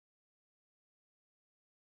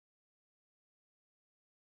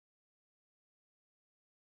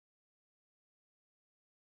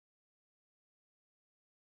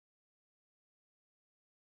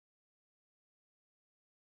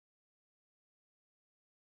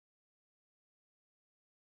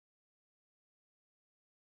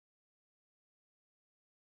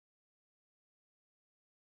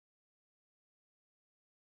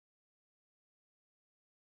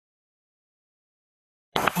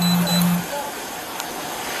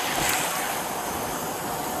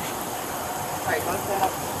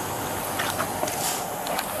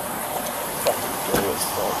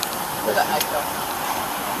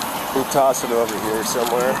toss it over here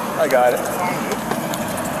somewhere. I got it.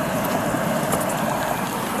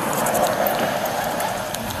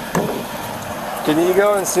 Can you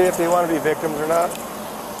go and see if they want to be victims or not?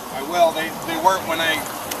 I will. They weren't when I...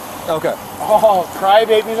 Okay. Oh,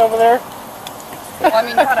 crybabies over there? Well, I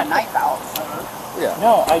mean, you had a knife out. So. Yeah.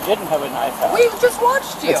 No, I didn't have a knife out. We just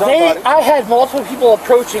watched you. I had multiple people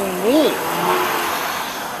approaching me.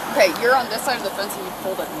 Okay, you're on this side of the fence and you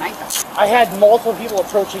pulled a knife out. I had multiple people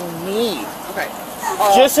approaching me. Okay.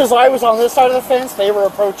 Just as I was on this side of the fence, they were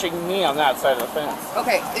approaching me on that side of the fence.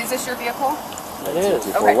 Okay, is this your vehicle? It is.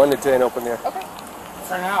 Okay. One to 10, open there. Okay.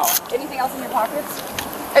 For now. Anything else in your pockets?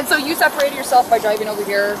 And so you separated yourself by driving over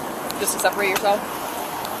here just to separate yourself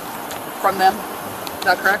from them? Is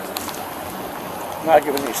that correct? I'm not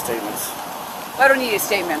giving these statements. I don't need any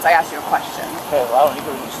statements. I asked you a question. Okay, well, I don't need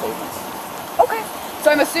to give any statements. Okay. So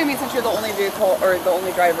I'm assuming since you're the only vehicle, or the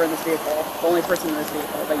only driver in this vehicle, the only person in this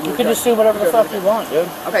vehicle, that you can assume whatever the fuck you want, dude.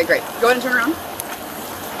 Okay, great. Go ahead and turn around.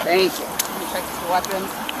 Thank you. Let me check the weapons.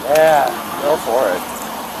 Yeah, go for it.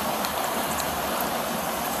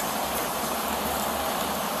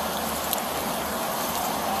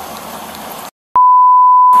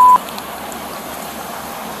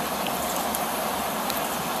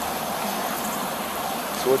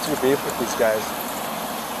 So what's your beef with these guys?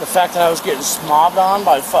 The fact that I was getting smobbed on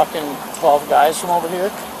by fucking 12 guys from over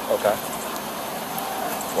here. Okay.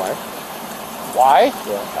 Why? Why?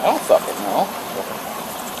 Yeah. I don't fucking know. Okay.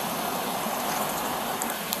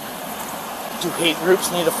 Do hate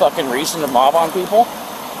groups need a fucking reason to mob on people?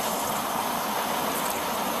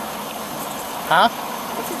 Huh?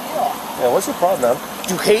 What's your deal? Yeah, what's your problem, man?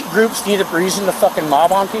 Do hate groups need a reason to fucking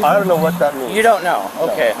mob on people? I don't know what that means. You don't know?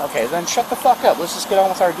 Okay, okay, then shut the fuck up. Let's just get on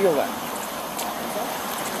with our deal then.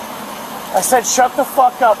 I said shut the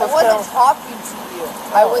fuck up. I wasn't talking to you.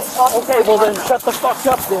 I was talking to you. Okay, well then shut the fuck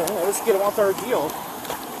up then. Let's get on with our deal.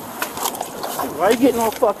 Why are you getting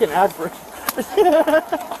all fucking adverse?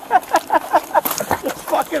 This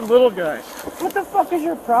fucking little guy. What the fuck is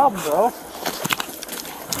your problem, bro?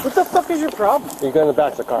 What the fuck is your problem? You go in the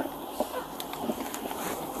back of the car.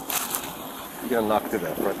 You're gonna knock through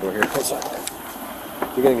that front door here. Hold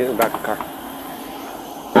on. You're gonna get in the back of the car.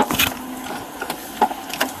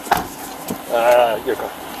 Your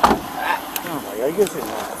car. Oh my god, you guys are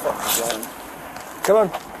not fucking done. Come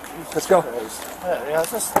on. Let's go. Yeah,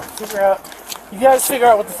 let's just figure out. You guys figure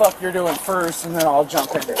out what the fuck you're doing first, and then I'll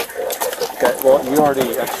jump in. Okay, well, you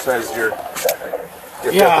already exercised your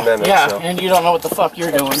Fifth Amendment. Yeah, so. and you don't know what the fuck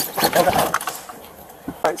you're doing.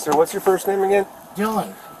 All right, sir, what's your first name again?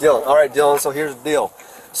 Dylan. Dylan. All right, Dylan, so here's the deal.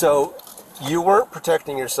 So you weren't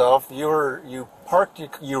protecting yourself. You reparked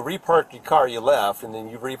your car, you left, and then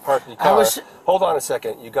you reparked your car. Hold on a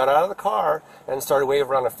second. You got out of the car and started waving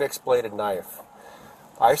around a fixed-bladed knife.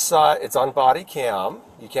 I saw it. It's on Bodycam.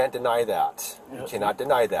 You can't deny that. You cannot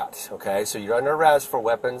deny that, okay? So you're under arrest for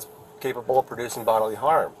weapons capable of producing bodily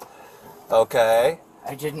harm, okay?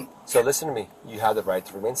 I didn't. So listen to me. You have the right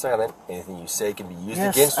to remain silent. Anything you say can be used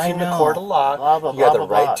Yes, against you I in the know. court of law. Blah, blah, You have the blah,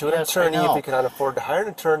 blah, right blah. to an Yes, I attorney. know. If you cannot afford to hire an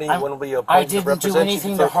attorney, one will be I appointed to didn't do represent you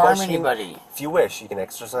anything for to harm questioning. anybody. If you wish, you can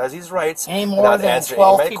exercise these rights Any and more not than answer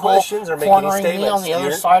 12 any people questions or make any cornering statements. me on the Do other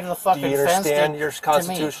you- side of the fucking Do you fence understand to- your to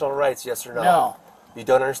constitutional rights, yes or no? No. You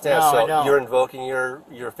don't understand, No, so I don't. you're invoking your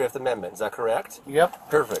Fifth Amendment. Is that correct? Yep.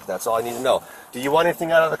 Perfect. That's all I need to know. Do you want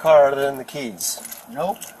anything out of the car other than the keys?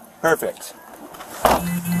 Nope. Perfect.